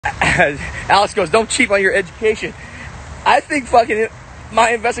Alex goes, don't cheap on your education. I think fucking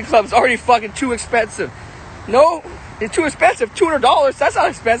my investing club is already fucking too expensive. No, it's too expensive. $200, that's not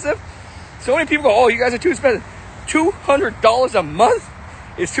expensive. So many people go, oh, you guys are too expensive. $200 a month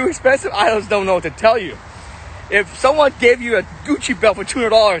is too expensive? I just don't know what to tell you. If someone gave you a Gucci belt for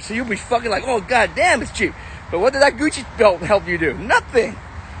 $200, so you'll be fucking like, oh, god damn, it's cheap. But what did that Gucci belt help you do? Nothing.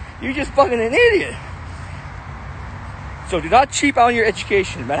 You're just fucking an idiot. So do not cheap on your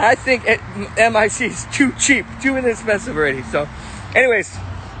education, man. I think MIC is too cheap, too inexpensive already. So anyways,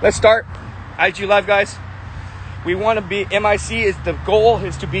 let's start. IG Live, guys. We want to be, MIC is the goal,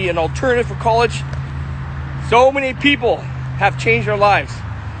 is to be an alternative for college. So many people have changed their lives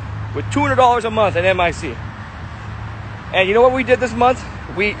with $200 a month at MIC. And you know what we did this month?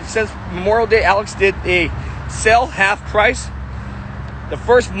 Since Memorial Day, Alex did a sell half price. The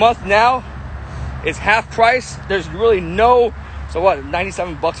first month now is half price. There's really no, so what,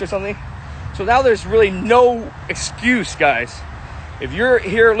 97 bucks or something? So now there's really no excuse, guys. If you're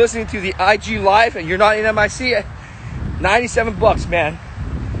here listening to the IG Live and you're not in MIC, 97 bucks, man.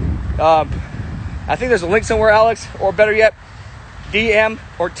 I think there's a link somewhere, Alex, or better yet, DM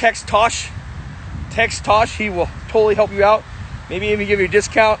or text Tosh. Text Tosh, he will totally help you out. Maybe even give you a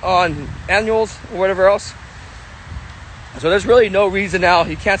discount on annuals or whatever else. So there's really no reason now.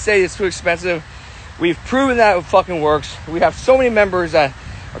 You can't say it's too expensive. We've proven that it fucking works. We have so many members that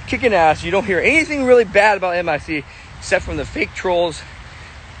are kicking ass. You don't hear anything really bad about MIC except from the fake trolls,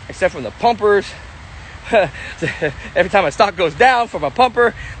 except from the pumpers. Every time a stock goes down from a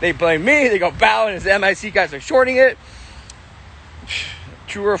pumper, they blame me. They go, bow, and his MIC guys are shorting it.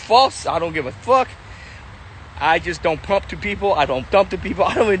 True or false, I don't give a fuck. I just don't pump to people. I don't dump to people.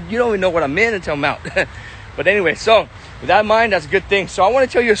 You don't even know what I'm in until I'm out. But anyway, so with that in mind, that's a good thing. So I want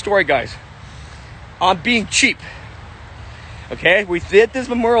to tell you a story, guys, on being cheap. Okay, we did this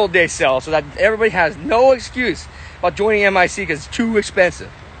Memorial Day sale so that everybody has no excuse about joining MIC because it's too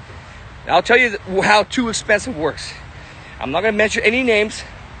expensive. Now, I'll tell you how too expensive works. I'm not going to mention any names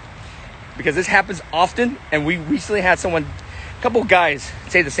because this happens often, and we recently had a couple guys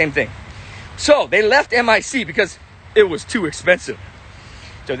say the same thing. So they left MIC because it was too expensive.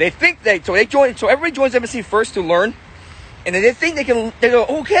 So they join. So everybody joins MIC first to learn, and then they think they go,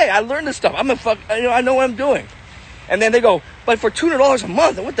 okay, I learned this stuff. I know what I'm doing. And then they go, but for $200 a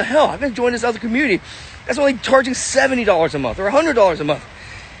month, what the hell? I'm going to join this other community that's only charging $70 a month or $100 a month.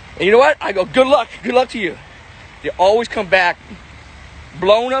 And you know what? I go, good luck to you. They always come back,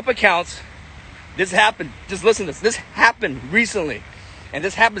 blown up accounts. This happened, just listen to this. This happened recently. And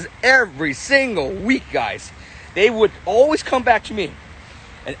this happens every single week, guys. They would always come back to me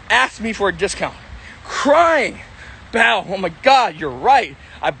and ask me for a discount. Crying. Bow, oh my God, you're right.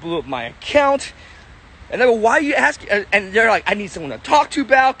 I blew up my account. And they go, why are you asking? And they're like, I need someone to talk to,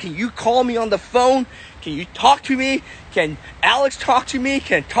 Bow. Can you call me on the phone? Can you talk to me? Can Alex talk to me?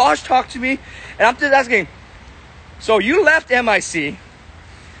 Can Tosh talk to me? And I'm just asking, so you left MIC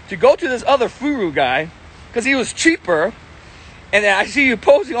to go to this other Furu guy because he was cheaper. And then I see you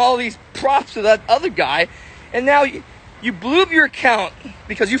posting all these props to that other guy. And now you blew up your account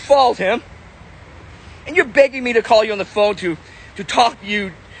because you followed him. And you're begging me to call you on the phone to talk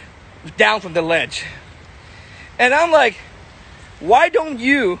you down from the ledge. And I'm like, why don't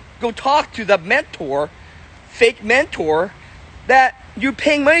you go talk to the mentor, fake mentor, that you're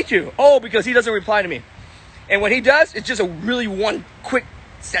paying money to? Oh, because he doesn't reply to me. And when he does, it's just a really one quick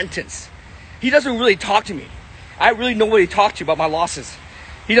sentence. He doesn't really talk to me. I really know what he talked to about my losses.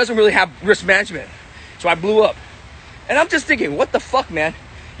 He doesn't really have risk management. So I blew up. And I'm just thinking, what the fuck, man?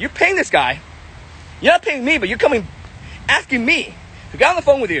 You're paying this guy. You're not paying me, but you're asking me to get on the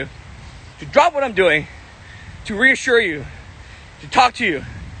phone with you, to drop what I'm doing, to reassure you, to talk to you.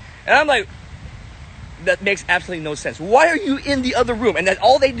 And I'm like, that makes absolutely no sense. Why are you in the other room? And then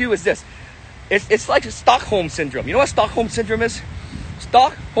all they do is this. It's like Stockholm Syndrome. You know what Stockholm Syndrome is?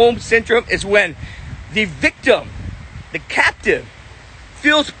 Stockholm Syndrome is when the victim, the captive,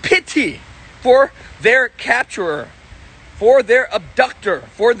 feels pity for their capturer, for their abductor,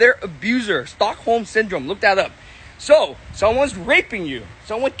 for their abuser. Stockholm Syndrome. Look that up. So, someone's raping you.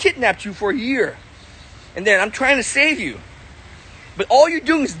 Someone kidnapped you for a year. And then I'm trying to save you. But all you're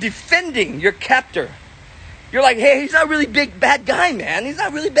doing is defending your captor. You're like, hey, he's not really bad guy, man. He's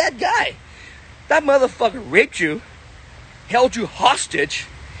not really bad guy. That motherfucker raped you, held you hostage,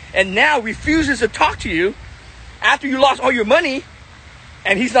 and now refuses to talk to you after you lost all your money,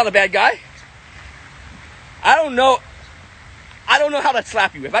 and he's not a bad guy? I don't know how to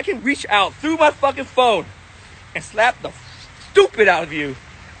slap you. If I can reach out through my fucking phone and slap the stupid out of you,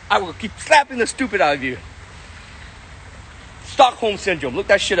 I will keep slapping the stupid out of you. Stockholm syndrome. Look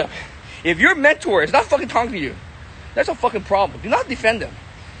that shit up. If your mentor is not fucking talking to you, that's a fucking problem. Do not defend them.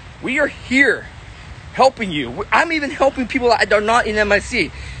 We are here helping you. I'm even helping people that are not in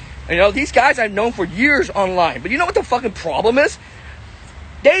MIC. You know, these guys I've known for years online. But you know what the fucking problem is?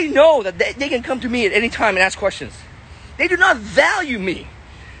 They know that they can come to me at any time and ask questions. They do not value me.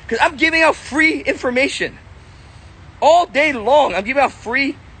 Because I'm giving out free information. All day long, I'm giving out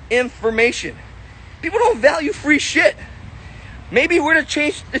free information. People don't value free shit. Maybe we're going to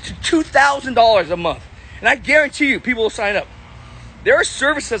change it to $2,000 a month. And I guarantee you, people will sign up. There are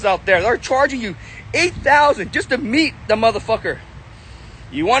services out there that are charging you $8,000 just to meet the motherfucker.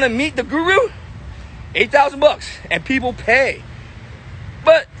 You want to meet the guru? $8,000, and people pay.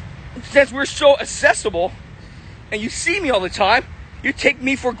 But since we're so accessible, and you see me all the time, you take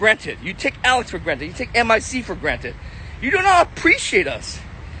me for granted. You take Alex for granted. You take MIC for granted. You do not appreciate us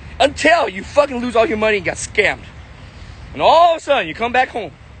until you fucking lose all your money and got scammed. And all of a sudden, you come back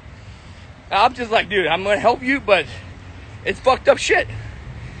home. I'm just like, dude, I'm going to help you, but it's fucked up shit.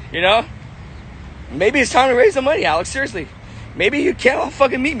 You know? Maybe it's time to raise some money, Alex. Seriously. Maybe you can't all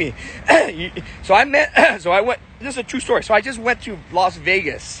fucking meet me. So I went, this is a true story. So I just went to Las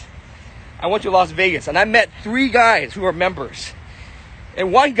Vegas. I went to Las Vegas, and I met 3 guys who are members.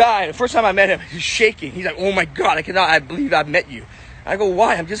 And one guy, the first time I met him, he's shaking. He's like, oh my God, I believe I've met you. I go,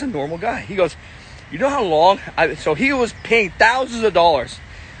 why? I'm just a normal guy. He goes, you know how long? So he was paying thousands of dollars,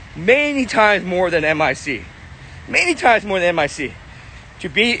 many times more than MIC. Many times more than MIC. To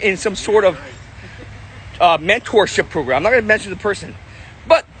be in some sort of mentorship program. I'm not going to mention the person.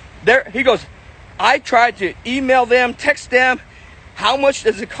 But there, he goes, I tried to email them, text them. How much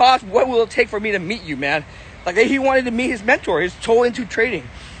does it cost? What will it take for me to meet you, man? Like, he wanted to meet his mentor. He's totally into trading.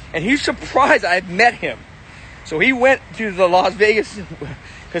 And he's surprised I've met him. So he went to the Las Vegas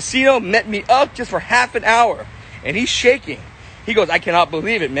casino, met me up just for half an hour. And he's shaking. He goes, I cannot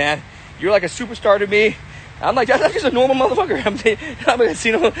believe it, man. You're like a superstar to me. I'm like, that's just a normal motherfucker. I'm a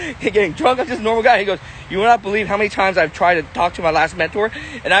casino getting drunk. I'm just a normal guy. He goes, you will not believe how many times I've tried to talk to my last mentor,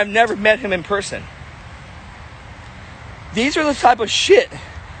 and I've never met him in person. These are the type of shit.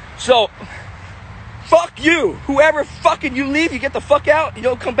 So, fuck you. Whoever fucking you leave, you get the fuck out, you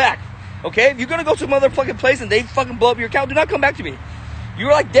don't come back. Okay? If you're gonna go to some other fucking place and they fucking blow up your account, do not come back to me.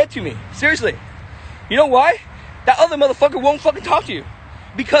 You're like dead to me. Seriously. You know why? That other motherfucker won't fucking talk to you.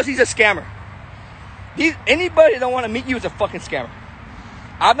 Because he's a scammer. Anybody that don't want to meet you is a fucking scammer.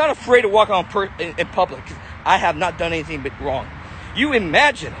 I'm not afraid to walk on in public because I have not done anything but wrong. You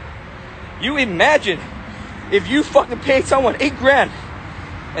imagine if you fucking paid someone $8,000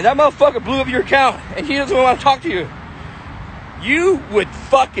 and that motherfucker blew up your account and he doesn't want to talk to you. You would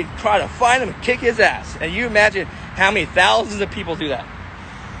fucking try to find him and kick his ass. And you imagine how many thousands of people do that.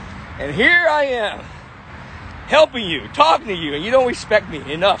 And here I am helping you, talking to you, and you don't respect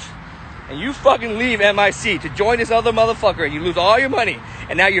me enough. And you fucking leave MIC to join this other motherfucker and you lose all your money.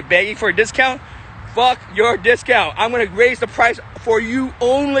 And now you're begging for a discount? Fuck your discount. I'm going to raise the price for you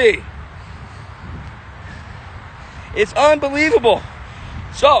only. It's unbelievable.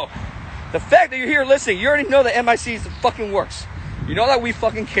 So, the fact that you're here listening, you already know that MIC fucking works. You know that we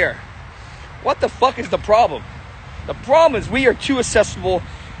fucking care. What the fuck is the problem? The problem is we are too accessible.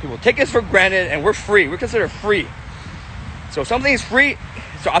 People take us for granted and we're free. We're considered free. So if something is free,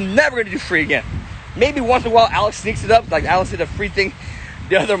 so I'm never going to do free again. Maybe once in a while Alex sneaks it up. Like Alex did a free thing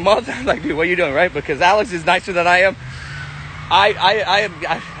the other month. I'm like, dude, what are you doing, right? Because Alex is nicer than I am.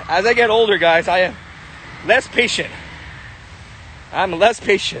 As I get older, guys, I am less patient. I'm less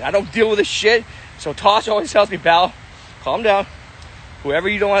patient. I don't deal with this shit. So Tosh always tells me, pal, calm down. Whoever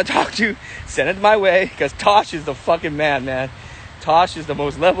you don't want to talk to, send it my way. Because Tosh is the fucking man. Tosh is the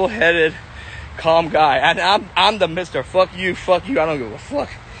most level-headed, calm guy. And I'm the Mr. Fuck you. I don't give a fuck.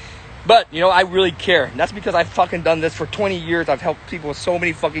 But, you know, I really care. And that's because I've fucking done this for 20 years. I've helped people so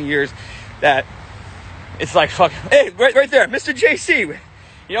many fucking years that it's like, fuck. Hey, right there, Mr. JC.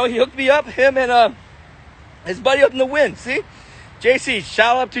 You know, he hooked me up, him and his buddy up in the wind. See? JC,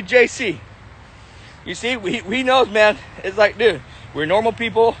 shout out to JC. You see, we knows, man. It's like, dude, we're normal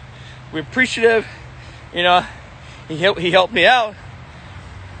people. We're appreciative. You know, he helped me out.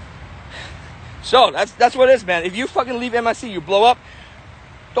 So that's what it is, man. If you fucking leave MIC, you blow up,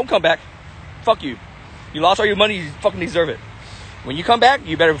 don't come back. Fuck you. You lost all your money, you fucking deserve it. When you come back,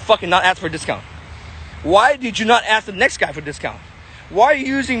 you better fucking not ask for a discount. Why did you not ask the next guy for a discount? Why are you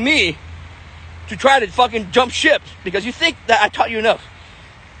using me to try to fucking jump ship? Because you think that I taught you enough.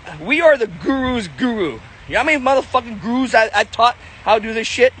 We are the guru's guru. You know how many motherfucking gurus I taught how to do this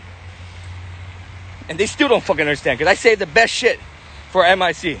shit? And they still don't fucking understand. Because I say the best shit for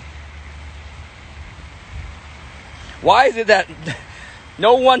MIC. Why is it that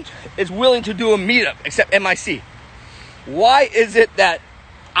no one is willing to do a meetup except MIC? Why is it that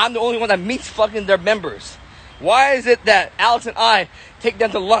I'm the only one that meets fucking their members? Why is it that Alex and I take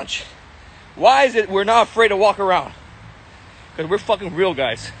them to lunch? Why is it we're not afraid to walk around? Because we're fucking real,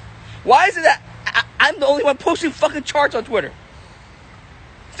 guys. Why is it that I'm the only one posting fucking charts on Twitter?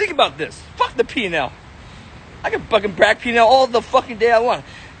 Think about this. Fuck the P&L. I can fucking brag P&L all the fucking day I want.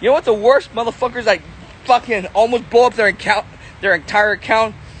 You know what the worst motherfuckers like fucking almost blow up their entire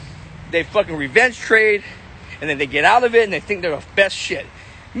account? They fucking revenge trade, and then they get out of it and they think they're the best shit.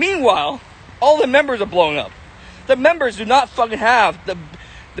 Meanwhile, all the members are blowing up. The members do not fucking have the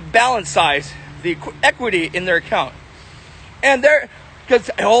balance size, the equity in their account. And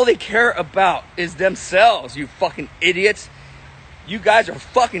because all they care about is themselves, you fucking idiots. You guys are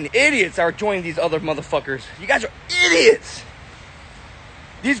fucking idiots that are joining these other motherfuckers. You guys are idiots.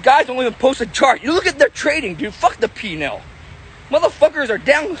 These guys don't even post a chart. You look at their trading, dude. Fuck the P&L. Motherfuckers are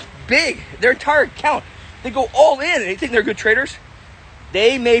down big. Their entire account. They go all in and they think they're good traders.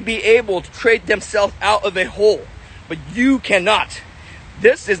 They may be able to trade themselves out of a hole, but you cannot.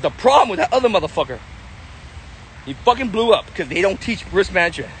 This is the problem with that other motherfucker. He fucking blew up because they don't teach risk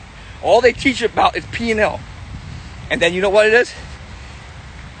management. All they teach about is P&L. And then you know what it is?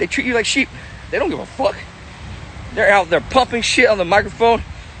 They treat you like sheep. They don't give a fuck. They're out there pumping shit on the microphone.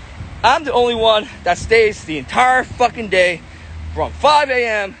 I'm the only one that stays the entire fucking day from 5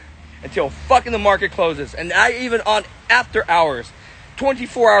 a.m. until fucking the market closes. And I even on after hours,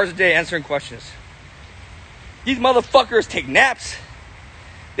 24 hours a day answering questions. These motherfuckers take naps.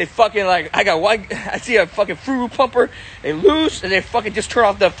 They fucking like, I see a fucking Fruit pumper. They lose and they fucking just turn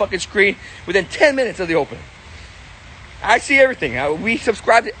off the fucking screen within 10 minutes of the open. I see everything. We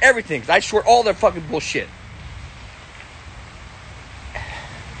subscribe to everything. I short all their fucking bullshit.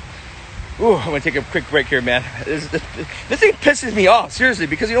 Ooh, I'm going to take a quick break here, man. This thing pisses me off, seriously.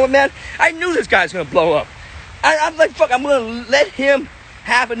 Because you know what, man? I knew this guy's going to blow up. I'm like, fuck, I'm going to let him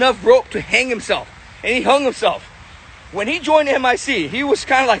have enough rope to hang himself. And he hung himself. When he joined MIC, he was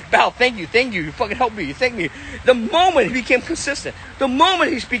kind of like, Val, thank you, you fucking helped me, you thank me. The moment he became consistent, the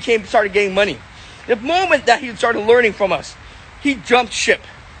moment he started getting money, the moment that he started learning from us, he jumped ship.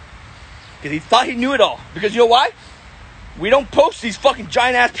 Because he thought he knew it all. Because you know why? We don't post these fucking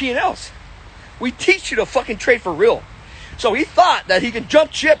giant ass P&Ls. We teach you to fucking trade for real. So he thought that he could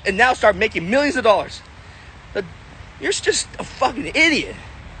jump ship and now start making millions of dollars. You're just a fucking idiot.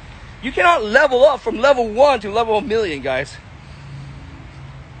 You cannot level up from level 1 to level 1 million, guys.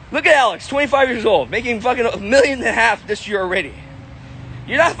 Look at Alex, 25 years old, making fucking $1.5 million this year already.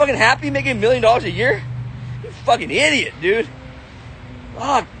 You're not fucking happy making $1 million a year? You fucking idiot, dude.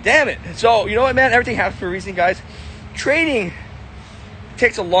 Oh, damn it. So, you know what, man? Everything happens for a reason, guys. Trading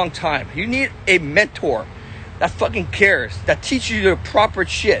takes a long time. You need a mentor that fucking cares, that teaches you the proper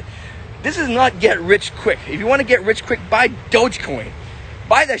shit. This is not get rich quick. If you want to get rich quick, buy Dogecoin.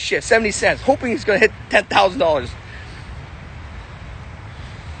 Buy that shit, 70 cents, hoping it's going to hit $10,000.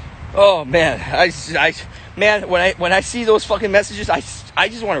 Oh, man. When I see those fucking messages, I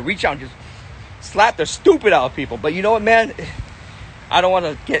just want to reach out and just slap the stupid out of people. But you know what, man? I don't want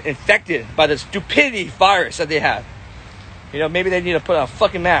to get infected by the stupidity virus that they have. You know, maybe they need to put on a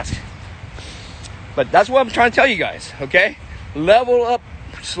fucking mask. But that's what I'm trying to tell you guys, okay? Level up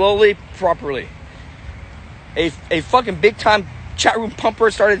slowly, properly. A fucking big-time chat room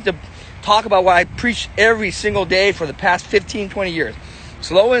pumper started to talk about what I preach every single day for the past 15, 20 years.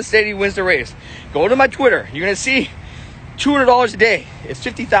 Slow and steady wins the race. Go to my Twitter. You're going to see $200 a day. It's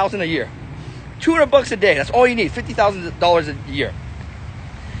 $50,000 a year. $200 a day. That's all you need. $50,000 a year.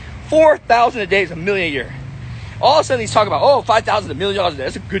 $4,000 a day is $1 million a year. All of a sudden he's talking about, oh, $5,000, $1 million a day.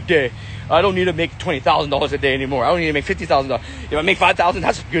 That's a good day. I don't need to make $20,000 a day anymore. I don't need to make $50,000. If I make $5,000,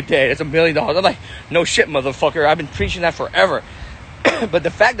 that's a good day. That's $1 million. I'm like, no shit, motherfucker. I've been preaching that forever. But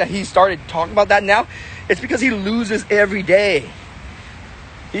the fact that he started talking about that now, it's because he loses every day.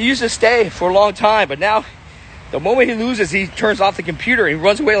 He used to stay for a long time, but now the moment he loses, he turns off the computer and he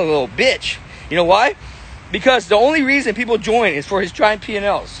runs away like a little bitch. You know why? Because the only reason people join is for his giant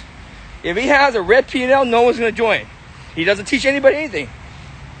P&Ls. If he has a red P&L, no one's going to join. He doesn't teach anybody anything.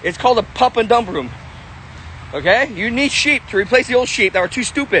 It's called a pump and dump room. Okay? You need sheep to replace the old sheep that were too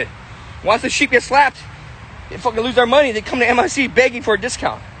stupid. Once the sheep get slapped, they fucking lose their money. They come to MIC begging for a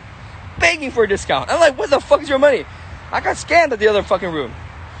discount. Begging for a discount. I'm like, what the fuck is your money? I got scammed at the other fucking room.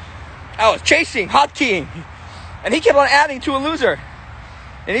 I was chasing, hotkeying. And he kept on adding to a loser.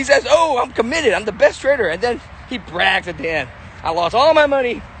 And he says, oh, I'm committed. I'm the best trader. And then he brags at the end. I lost all my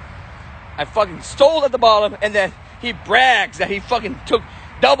money. I fucking stole at the bottom. And then he brags that he fucking took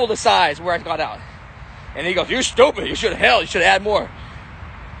double the size where I got out. And he goes, "You're stupid. You should add more."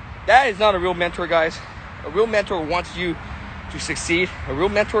 That is not a real mentor, guys. A real mentor wants you to succeed. A real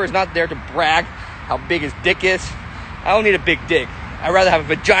mentor is not there to brag how big his dick is. I don't need a big dick. I'd rather have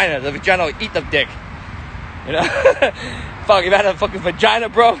a vagina. The vagina will eat the dick. You know? Fuck, if I had a fucking vagina,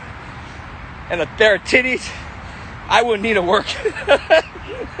 bro, and a pair of titties, I wouldn't need to work.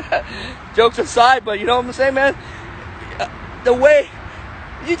 Jokes aside, but you know what I'm saying, man? The way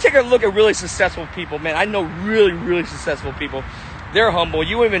you take a look at really successful people, man. I know really, really successful people. They're humble.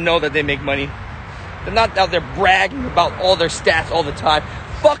 You wouldn't even know that they make money. They're not out there bragging about all their stats all the time.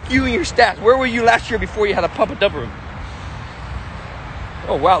 Fuck you and your stats. Where were you last year before you had a pump and dump room?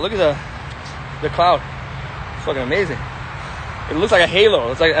 Oh, wow. Look at the cloud. It's fucking amazing. It looks like a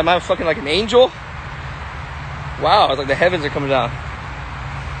halo. It's like, am I fucking like an angel? Wow. It's like the heavens are coming down.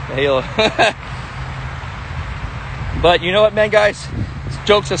 The halo. But you know what, man, guys?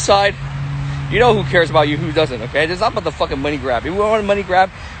 Jokes aside, you know who cares about you, who doesn't, okay? It's not about the fucking money grab. If we want a money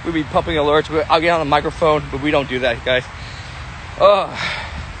grab, we'd be pumping alerts. I'll get on the microphone, but we don't do that, guys.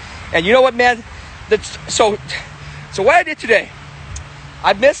 And you know what, man? So what I did today,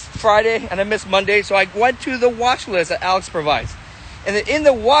 I missed Friday and I missed Monday, so I went to the watch list that Alex provides. And in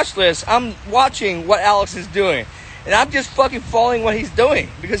the watch list, I'm watching what Alex is doing. And I'm just fucking following what he's doing.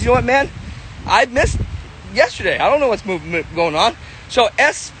 Because you know what, man? I missed yesterday. I don't know what's going on. So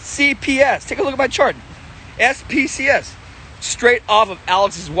SCPS, take a look at my chart. SPCS, straight off of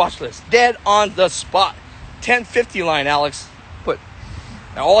Alex's watch list. Dead on the spot. 1050 line, Alex put.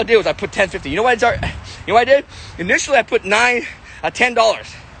 Now all I did was I put 1050. You know what I did? Initially I put $10.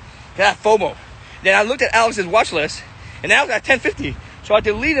 That FOMO. Then I looked at Alex's watch list, and now I got 1050. So I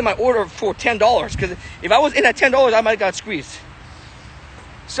deleted my order for $10, because if I was in at $10, I might have got squeezed.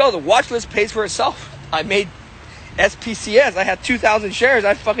 So the watch list pays for itself. I made SPCS. I had 2,000 shares.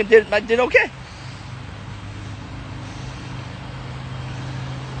 I did okay.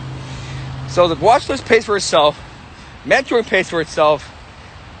 So the watch list pays for itself. Mentoring pays for itself.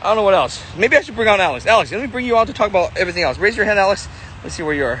 I don't know what else. Maybe I should bring on Alex. Alex, let me bring you on to talk about everything else. Raise your hand, Alex. Let's see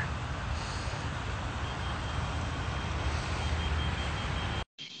where you are.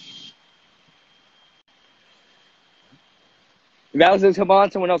 If Alex doesn't come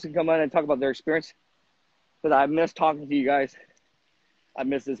on, someone else can come on and talk about their experience. Because I miss talking to you guys. I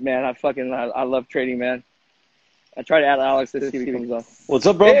miss this, man. I love trading, man. I try to add Alex to see if he comes on. What's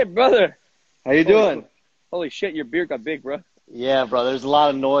up, bro? Hey, brother. How you doing? Holy shit, your beard got big, bro. Yeah, bro. There's a lot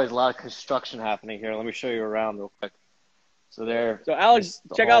of noise, a lot of construction happening here. Let me show you around real quick. So Alex,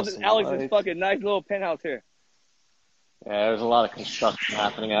 check out Alex's lights. fucking nice little penthouse here. Yeah, there's a lot of construction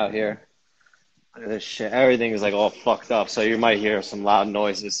happening out here. Look at this shit. Everything is like all fucked up, so you might hear some loud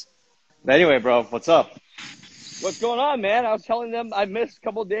noises. But anyway, bro, what's up? What's going on, man? I was telling them I missed a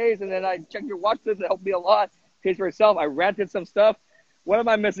couple of days, and then I checked your watch list. It helped me a lot. Pays for itself. I rented some stuff. What am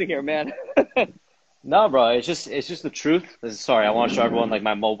I missing here, man? No, bro, it's just the truth. Sorry, I want to show everyone like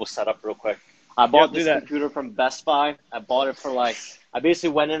my mobile setup real quick. I bought this computer from Best Buy. I bought it for I basically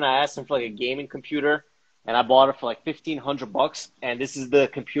went in and I asked them for like a gaming computer, and I bought it for like $1,500. And this is the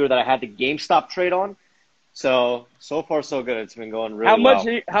computer that I had the GameStop trade on. So far so good. It's been going really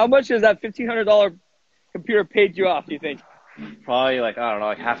well. How much is that $1,500 computer paid you off, do you think? Probably like, I don't know,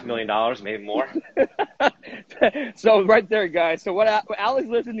 like $500,000, maybe more. So right there, guys. So Alex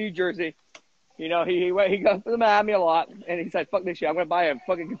lives in New Jersey. You know, he goes to Miami a lot, and he said, "Fuck this shit. I'm gonna buy a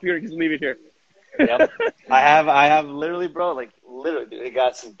fucking computer. Just leave it here." Yep. I have literally, bro, they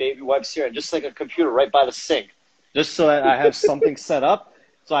got some baby wipes here and just like a computer right by the sink, just so that I have something set up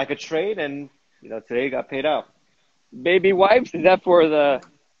so I could trade. And you know, today got paid out. Baby wipes? Is that for the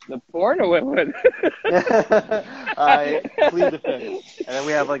porn or what? I plead the fifth. And then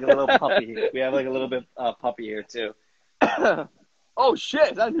we have like a little puppy. We have like a little bit puppy here too. Oh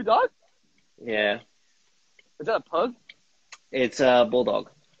shit! Is that a new dog? Yeah. Is that a pug? It's a bulldog,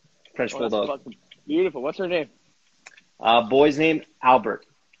 French bulldog. Beautiful. What's her name? Boy's name Albert.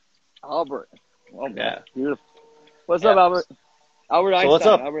 Albert. Oh, yeah. Beautiful. What's up, Albert? Albert Einstein. So what's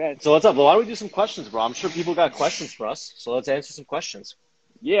up? Albert Einstein. So what's up? Well, why don't we do some questions, bro? I'm sure people got questions for us. So let's answer some questions.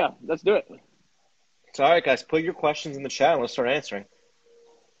 Yeah, let's do it. So, all right, guys, put your questions in the chat and let's start answering.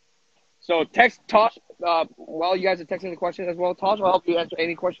 So text Tosh while you guys are texting the questions as well. Tosh will help you answer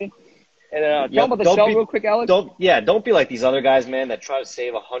any question. And tell them about the sale real quick, Alex. Don't be like these other guys, man, that try to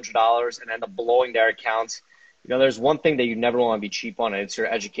save $100 and end up blowing their accounts. You know, there's one thing that you never want to be cheap on, and it's your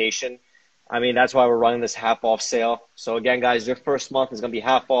education. I mean, that's why we're running this half-off sale. So, again, guys, your first month is going to be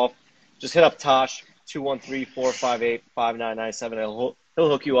half off. Just hit up Tosh, 213-458-5997, and he'll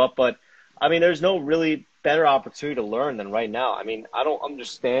hook you up. But, I mean, there's no really better opportunity to learn than right now. I mean, I don't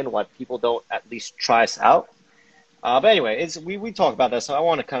understand why people don't at least try us out. But anyway, we talk about that, so I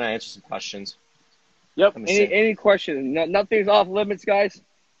want to kind of answer some questions. Yep. Any questions? No, nothing's off limits, guys.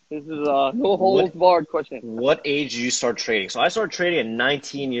 This is a no holds barred question. What age did you start trading? So I started trading at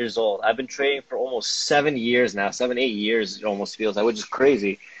 19 years old. I've been trading for almost 7 years now, 7, 8 years it almost feels like, which is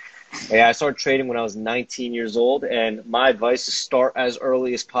crazy. Yeah, I started trading when I was 19 years old, and my advice is start as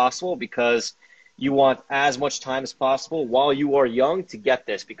early as possible because you want as much time as possible while you are young to get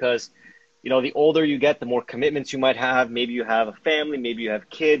this because, you know, the older you get, the more commitments you might have. Maybe you have a family, maybe you have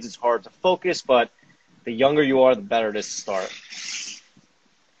kids. It's hard to focus, but the younger you are, the better it is to start.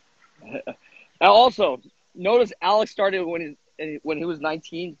 Now also, notice Alex started when he was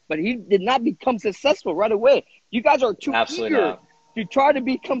 19, but he did not become successful right away. You guys are too eager to try to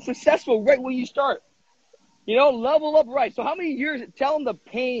become successful right when you start. You know, level up right. So how many years, tell them the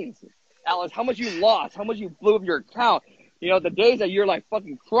pains, Alex, how much you lost, how much you blew up your account, you know, the days that you're like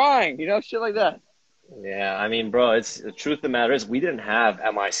fucking crying, you know, shit like that. Yeah, I mean, bro, it's the truth of the matter is we didn't have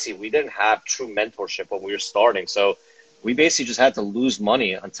MIC. We didn't have true mentorship when we were starting. So we basically just had to lose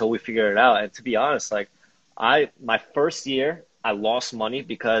money until we figured it out. And to be honest, like my first year, I lost money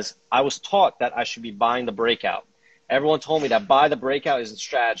because I was taught that I should be buying the breakout. Everyone told me that buy the breakout is a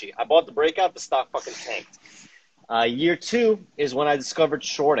strategy. I bought the breakout, the stock fucking tanked. Year 2 is when I discovered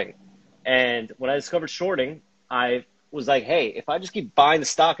shorting. And when I discovered shorting, I was like, hey, if I just keep buying the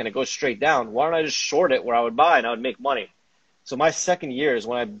stock and it goes straight down, why don't I just short it where I would buy and I would make money? So my second year is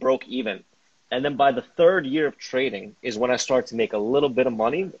when I broke even. And then by the third year of trading is when I started to make a little bit of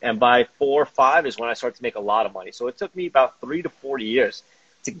money. And by 4 or 5 is when I started to make a lot of money. So it took me about 3 to 4 years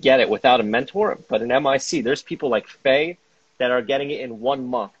to get it without a mentor. But in MIC, there's people like Faye that are getting it in 1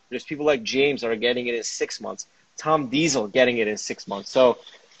 month. There's people like James that are getting it in 6 months. Tom Diesel getting it in 6 months. So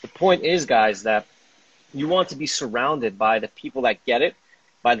the point is, guys, that you want to be surrounded by the people that get it,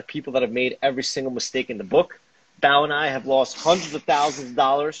 by the people that have made every single mistake in the book. Bao and I have lost hundreds of thousands of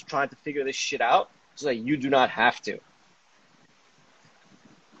dollars trying to figure this shit out so that you do not have to.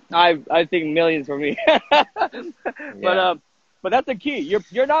 I think millions for me. Yeah. But that's the key.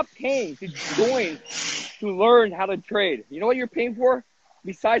 You're not paying to join to learn how to trade. You know what you're paying for?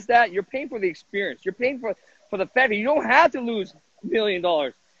 Besides that, you're paying for the experience. You're paying for the fact that you don't have to lose $1 million.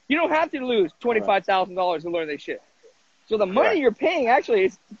 You don't have to lose $25,000 to learn this shit. So the money you're paying actually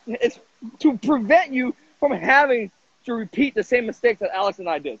is to prevent you from having to repeat the same mistakes that Alex and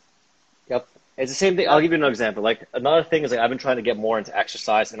I did. Yep. It's the same thing. I'll give you another example. Like another thing is like I've been trying to get more into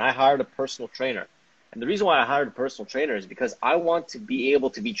exercise and I hired a personal trainer. And the reason why I hired a personal trainer is because I want to be able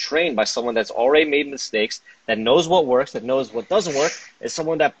to be trained by someone that's already made mistakes, that knows what works, that knows what doesn't work, is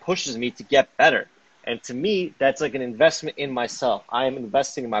someone that pushes me to get better. And to me, that's like an investment in myself. I am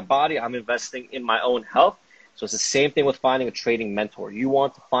investing in my body. I'm investing in my own health. So it's the same thing with finding a trading mentor. You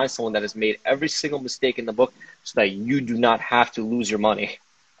want to find someone that has made every single mistake in the book so that you do not have to lose your money.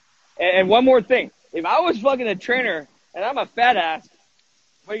 And one more thing. If I was fucking a trainer and I'm a fat ass,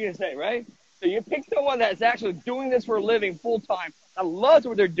 what are you going to say, right? So you pick someone that's actually doing this for a living full time, that loves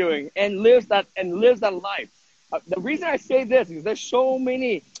what they're doing and lives that life. The reason I say this is there's so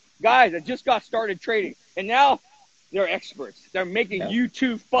many guys that just got started trading and now they're experts. They're making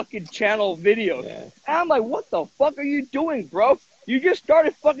YouTube fucking channel videos. Yeah. And I'm like, what the fuck are you doing, bro? You just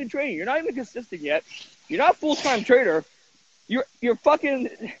started fucking trading. You're not even consistent yet. You're not a full-time trader. You pretend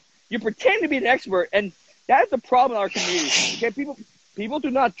to be an expert, and that's the problem in our community. Okay, people do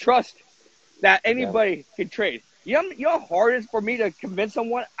not trust that anybody can trade. You know how hard it is for me to convince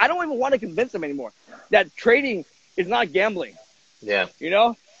someone? I don't even want to convince them anymore that trading is not gambling. Yeah. You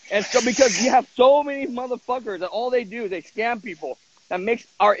know? And so because you have so many motherfuckers that all they do is they scam people, that makes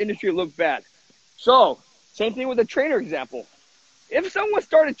our industry look bad. So, same thing with the trainer example. If someone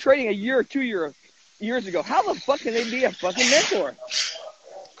started trading a year or 2 years ago, how the fuck can they be a fucking mentor?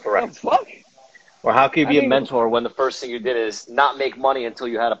 Correct. The fuck? Or how can you be a mentor when the first thing you did is not make money until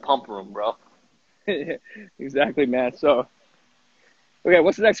you had a pump room, bro? Exactly, man. So, okay,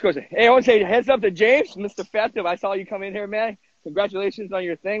 what's the next question? Hey, I want to say heads up to James, Mr. Phantom. I saw you come in here, man. Congratulations on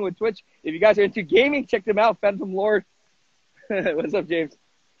your thing with Twitch. If you guys are into gaming, check them out. Phantom Lord. What's up, James?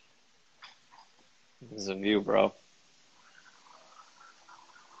 This is a view, bro.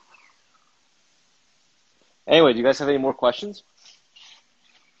 Anyway, do you guys have any more questions?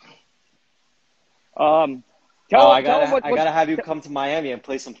 I gotta have you come to Miami and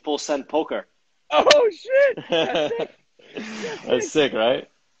play some full send poker. Oh shit! That's sick. That's sick, right?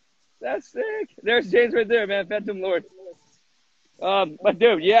 That's sick. There's James right there, man. Phantom Lord. But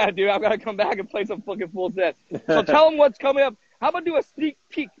dude, I've got to come back and play some fucking full set. So tell them what's coming up. how about do a sneak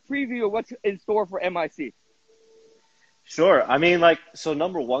peek preview of what's in store for MIC? Sure. I mean, so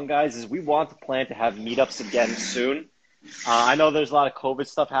number one, guys, is we want to plan to have meetups again soon. I know there's a lot of COVID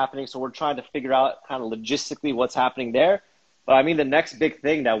stuff happening, so we're trying to figure out kind of logistically what's happening there. But I mean, the next big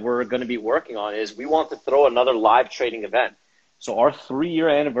thing that we're going to be working on is we want to throw another live trading event. So our 3-year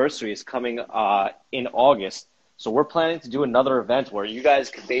anniversary is coming in August. So we're planning to do another event where you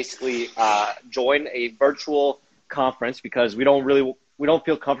guys could basically join a virtual conference, because we don't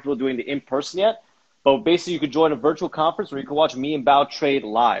feel comfortable doing the in-person yet. But basically, you could join a virtual conference where you can watch me and Bao trade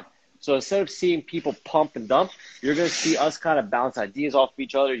live. So instead of seeing people pump and dump, you're going to see us kind of bounce ideas off of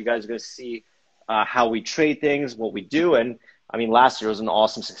each other. You guys are going to see how we trade things, what we do. And I mean, last year was an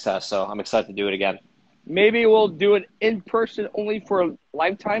awesome success. So I'm excited to do it again. Maybe we'll do it in person only for a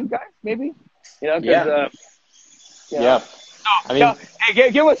lifetime, guys. Maybe, Yeah. Yeah. I mean,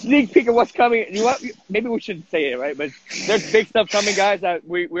 hey, give a sneak peek of what's coming. You know what? Maybe we shouldn't say it, right? But there's big stuff coming, guys, that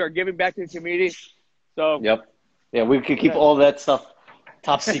we are giving back to the community. So. Yep. Yeah, we could keep all that stuff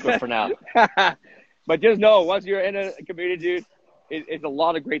top secret for now. But just know, once you're in a community, dude, it's a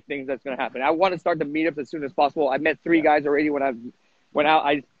lot of great things that's going to happen. I want to start the meetups as soon as possible. I met 3 guys already when I went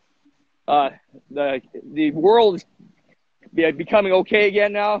out. The world is becoming okay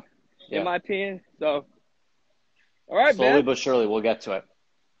again now, in my opinion. So, all right, slowly man. but surely, we'll get to it.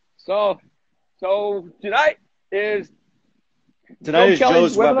 So tonight is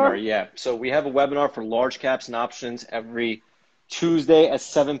Joe's webinar. Yeah. So we have a webinar for large caps and options every Tuesday at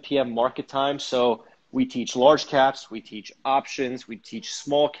 7 p.m. market time. So we teach large caps, we teach options, we teach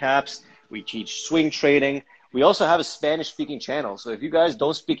small caps, we teach swing trading. We also have a Spanish-speaking channel. So if you guys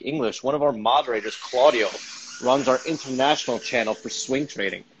don't speak English, one of our moderators, Claudio, runs our international channel for swing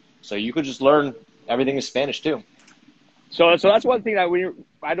trading. So you could just learn everything in Spanish too. So that's one thing that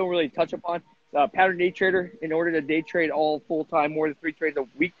I don't really touch upon. Pattern day trader, in order to day trade all full-time, more than 3 trades a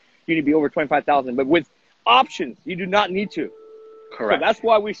week, you need to be over 25,000. But with options, you do not need to. Correct. So that's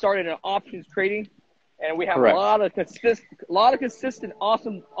why we started an options trading, and we have a lot of consistent,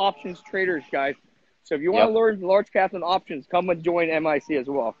 awesome options traders, guys. So if you want to learn large caps and options, come and join MIC as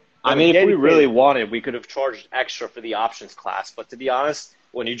well. I mean, if we really wanted, we could have charged extra for the options class. But to be honest,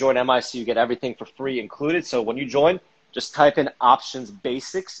 when you join MIC, you get everything for free included. So when you join, just type in options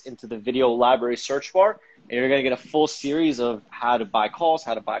basics into the video library search bar, and you're going to get a full series of how to buy calls,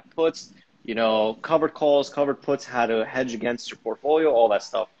 how to buy puts, covered calls, covered puts, how to hedge against your portfolio, all that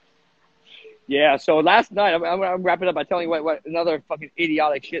stuff. Yeah, so last night, I'm wrapping up by telling you what another fucking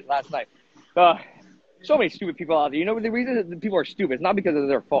idiotic shit last night. So many stupid people out there. You know, the reason that people are stupid is not because of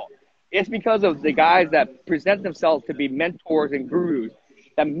their fault. It's because of the guys that present themselves to be mentors and gurus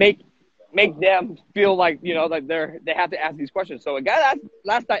that make them feel like, like they have to ask these questions. So a guy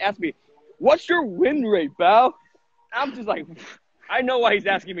last night asked me, "What's your win rate, Bao?" I'm just like, I know why he's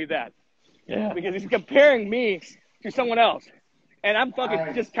asking me that. Yeah. Because he's comparing me to someone else. And I'm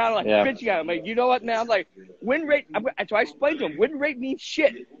fucking just kind of like bitching at him. Like, you know what, man? I'm like, win rate. So I explained to him, win rate means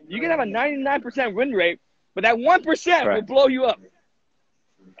shit. You can have a 99% win rate, but that 1% will blow you up.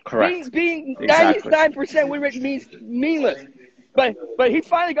 Correct. Being 99% win rate means meaningless. But he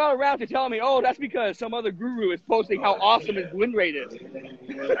finally got around to telling me, oh, that's because some other guru is posting how awesome his win rate is.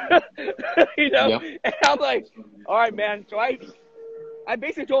 And I'm like, all right, man. So I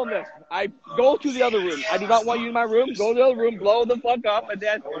basically told him this. I go to the other room. I do not want you in my room. Go to the other room, blow the fuck up, and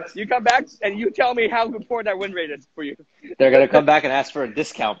then you come back and you tell me how important that win rate is for you. They're going to come back and ask for a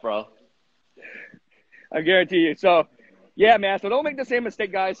discount, bro. I guarantee you. So, yeah, man. So don't make the same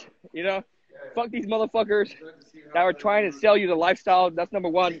mistake, guys. Fuck these motherfuckers that are trying to sell you the lifestyle. That's number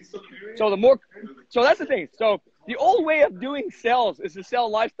one. So that's the thing. So the old way of doing sales is to sell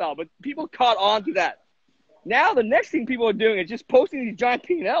lifestyle, but people caught on to that. Now the next thing people are doing is just posting these giant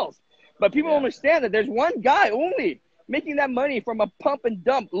P&Ls. But people don't understand that there's one guy only making that money from a pump and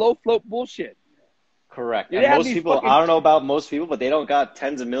dump, low float bullshit. Correct. And most people, I don't know about most people, but they don't got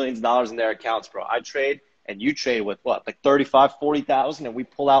tens of millions of dollars in their accounts, bro. I trade and you trade with what, like 35, 40,000, and we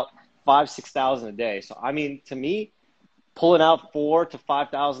pull out 5,000, 6,000 a day. So, I mean, to me, pulling out $4,000 to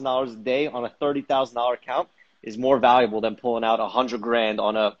 $5,000 a day on a $30,000 account is more valuable than pulling out $100,000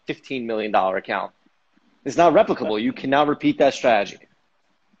 on a $15 million account. It's not replicable. You cannot repeat that strategy.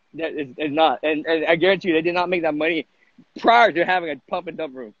 It's not. And I guarantee you, they did not make that money prior to having a pump and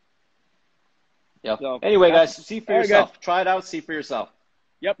dump room. Yep. So, anyway, guys, see for yourself. Try it out. See for yourself.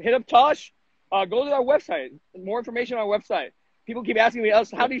 Yep. Hit up Tosh. Go to our website. More information on our website. People keep asking me,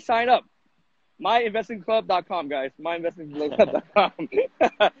 how do you sign up? MyInvestingClub.com, guys. MyInvestingClub.com.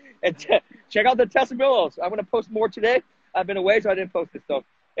 And check out the testimonials. I'm going to post more today. I've been away, so I didn't post it. So,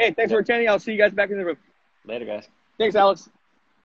 hey, thanks for attending. I'll see you guys back in the room. Later, guys. Thanks, Alex.